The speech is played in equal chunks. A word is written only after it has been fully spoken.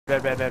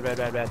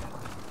Red.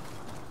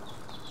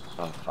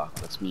 Oh fuck,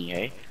 that's me,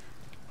 eh?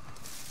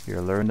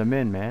 You're luring them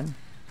in, man.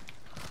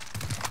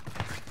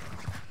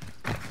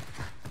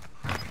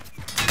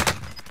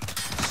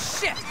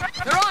 Shit!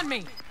 They're on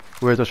me!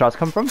 Where's the shots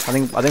come from? I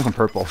think from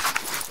purple.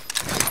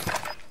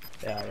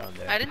 Yeah, around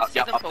there. I didn't see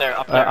them Up there,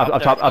 both.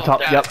 up there. Up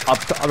top. Yep,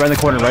 up, right in the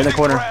corner, right in the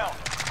corner.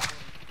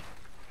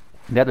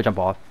 They have to jump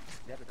off.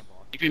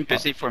 You've been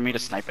busy for me to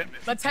snipe it.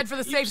 Let's head for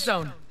the safe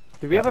zone.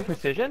 Do we have a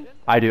precision?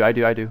 I do.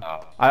 Oh.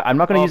 I'm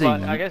not gonna use it.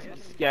 I guess,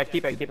 yeah,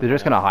 keep it. They're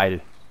just gonna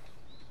hide.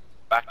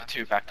 Back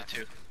to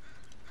two.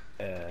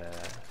 Uh,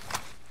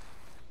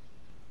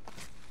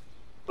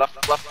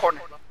 Left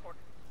corner.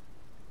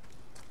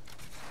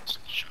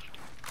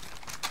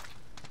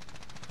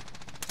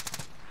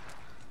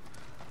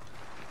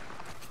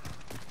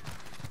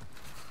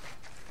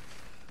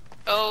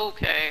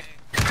 Okay.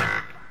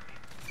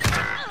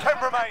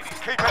 10 remaining,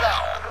 keep it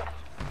up.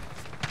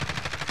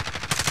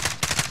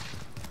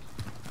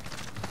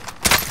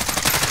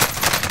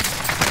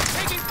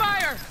 Taking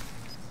fire!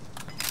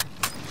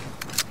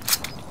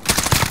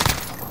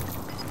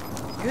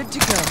 Good to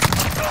go.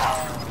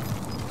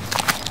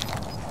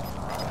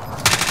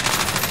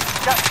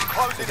 Gas is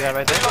closing in.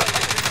 right there.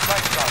 Relocating to the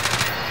safe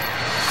zone.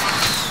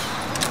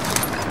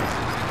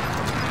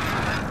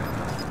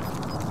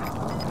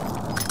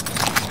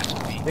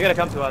 they're gonna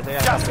come to us.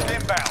 Gas is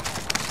inbound.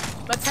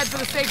 Let's head for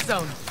the safe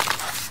zone.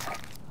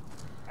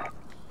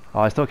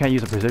 Oh, I still can't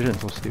use a precision.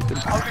 So stupid.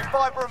 Only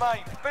 5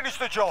 remain. Finish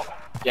the job.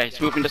 Yeah, he's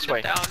moving this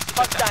way. Down.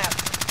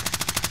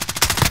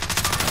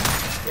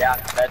 Yeah,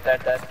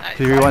 dead. Nice.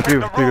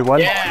 3v1.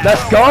 Yeah.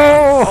 Let's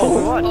go!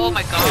 Oh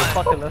my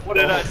god. What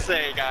did I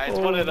say, guys?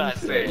 What did I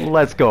say?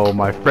 Let's go,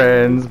 my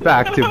friends.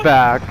 Back to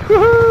back.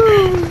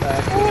 Woohoo!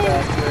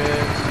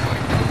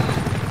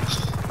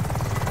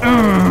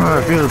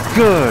 It feels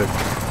good.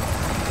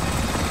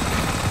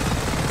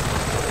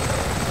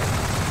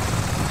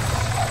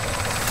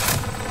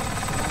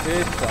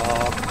 Good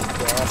job.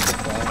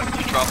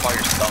 You drop all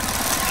your stuff.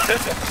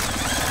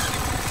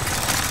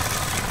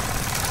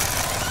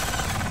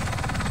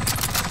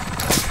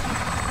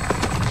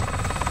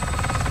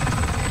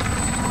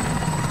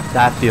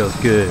 That feels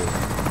good.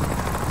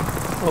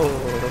 Oh.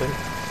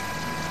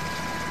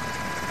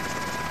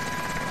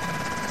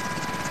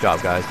 Good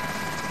job, guys.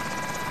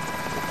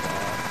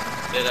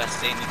 Did I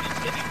say anything?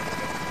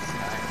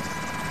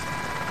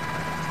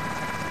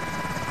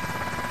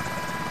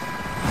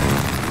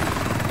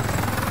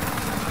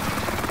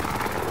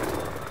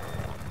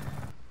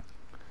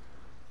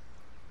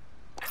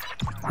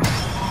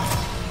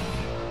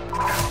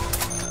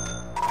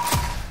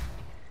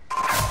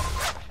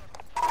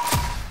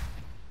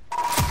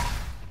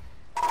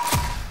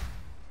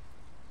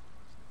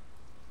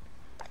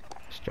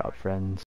 Good job, friends.